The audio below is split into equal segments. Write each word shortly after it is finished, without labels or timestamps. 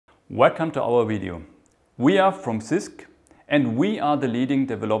Welcome to our video. We are from CISC and we are the leading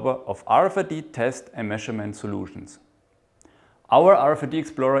developer of RFID test and measurement solutions. Our RFID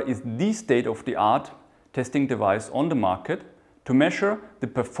Xplorer is the state-of-the-art testing device on the market to measure the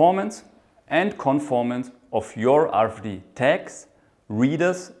performance and conformance of your RFID tags,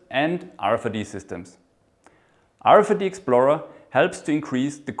 readers and RFID systems. RFID Xplorer helps to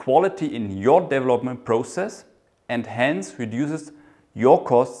increase the quality in your development process and hence reduces your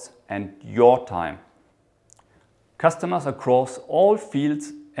costs and your time. Customers across all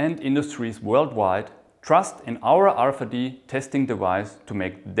fields and industries worldwide trust in our RFID testing device to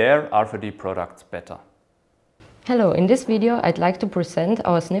make their RFID products better. Hello, in this video I'd like to present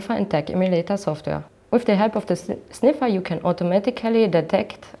our sniffer and tag emulator software. With the help of the sniffer you can automatically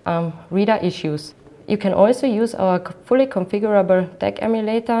detect reader issues. You can also use our fully configurable tag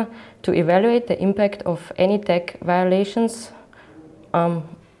emulator to evaluate the impact of any tag violations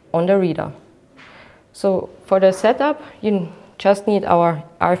on the reader. So for the setup you just need our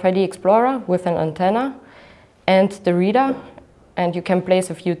RFID Xplorer with an antenna and the reader, and you can place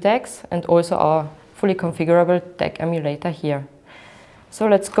a few tags and also our fully configurable tag emulator here. So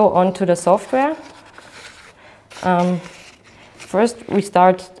let's go on to the software. First we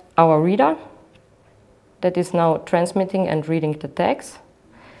start our reader that is now transmitting and reading the tags,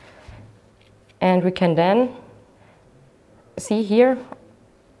 and we can then see here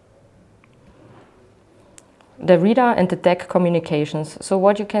the reader and the tag communications. So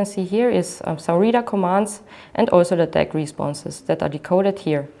what you can see here is some reader commands and also the tag responses that are decoded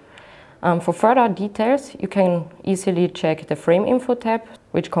here. For further details you can easily check the frame info tab,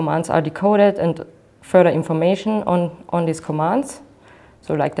 which commands are decoded and further information on these commands.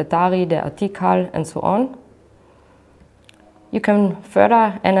 So like the Dari, the Artikel and so on. You can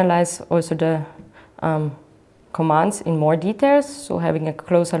further analyze also the commands in more details, so having a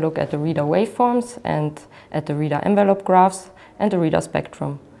closer look at the reader waveforms and at the reader envelope graphs and the reader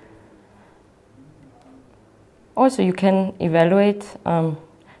spectrum. Also you can evaluate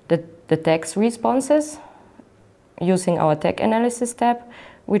the tags responses using our tag analysis tab,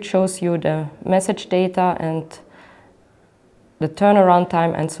 which shows you the message data and the turnaround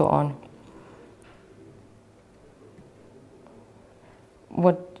time and so on.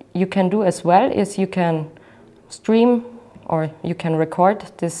 What you can do as well is you can stream or you can record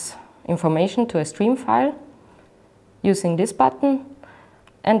this information to a stream file using this button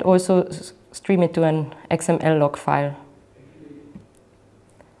and also stream it to an XML log file.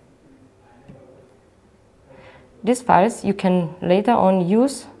 These files you can later on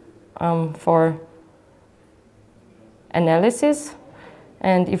use for analysis,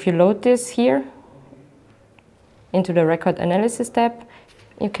 and if you load this here into the record analysis tab,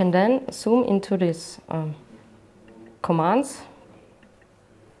 you can then zoom into these commands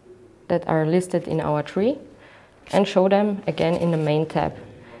that are listed in our tree and show them again in the main tab.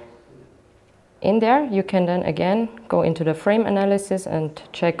 In there you can then again go into the frame analysis and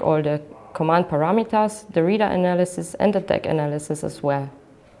check all the command parameters, the reader analysis and the tag analysis as well.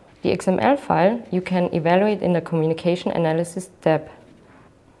 The XML file you can evaluate in the communication analysis tab.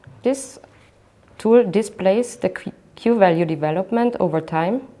 This tool displays the Q value development over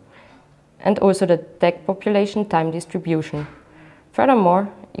time and also the tag population time distribution. Furthermore,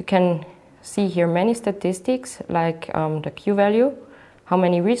 you can see here many statistics like the Q value, how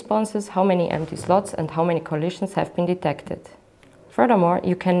many responses, how many empty slots and how many collisions have been detected. Furthermore,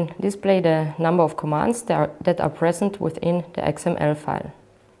 you can display the number of commands that are present within the XML file.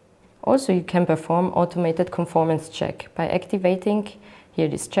 Also, you can perform automated conformance check by activating here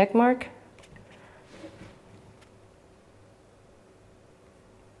this check mark.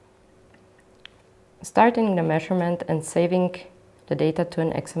 Starting the measurement and saving the data to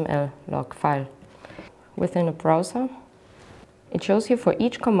an XML log file. Within a browser, it shows you for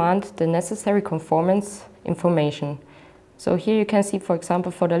each command the necessary conformance information. So here you can see, for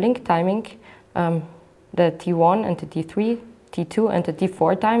example, for the link timing, the T1 and the T3, T2 and the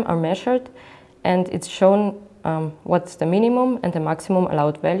T4 time are measured, and it's shown what's the minimum and the maximum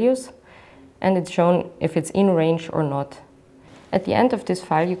allowed values, and it's shown if it's in range or not. At the end of this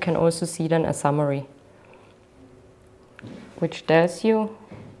file you can also see then a summary, which tells you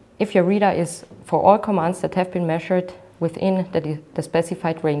if your reader is for all commands that have been measured within the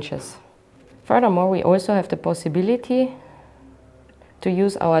specified ranges. Furthermore, we also have the possibility to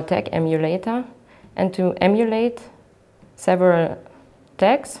use our tag emulator and to emulate several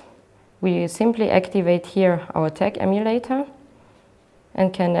tags. We simply activate here our tag emulator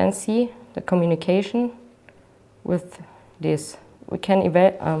and can then see the communication with this. We can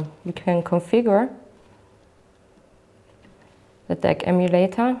configure the tag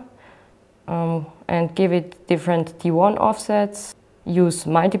emulator and give it different T1 offsets, use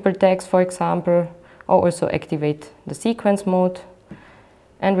multiple tags, for example, or also activate the sequence mode.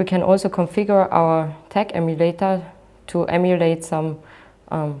 And we can also configure our tag emulator to emulate some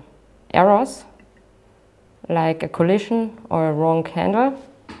errors, like a collision or a wrong handle,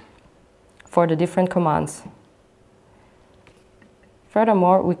 for the different commands.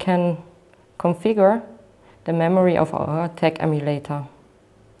 Furthermore, we can configure the memory of our tag emulator.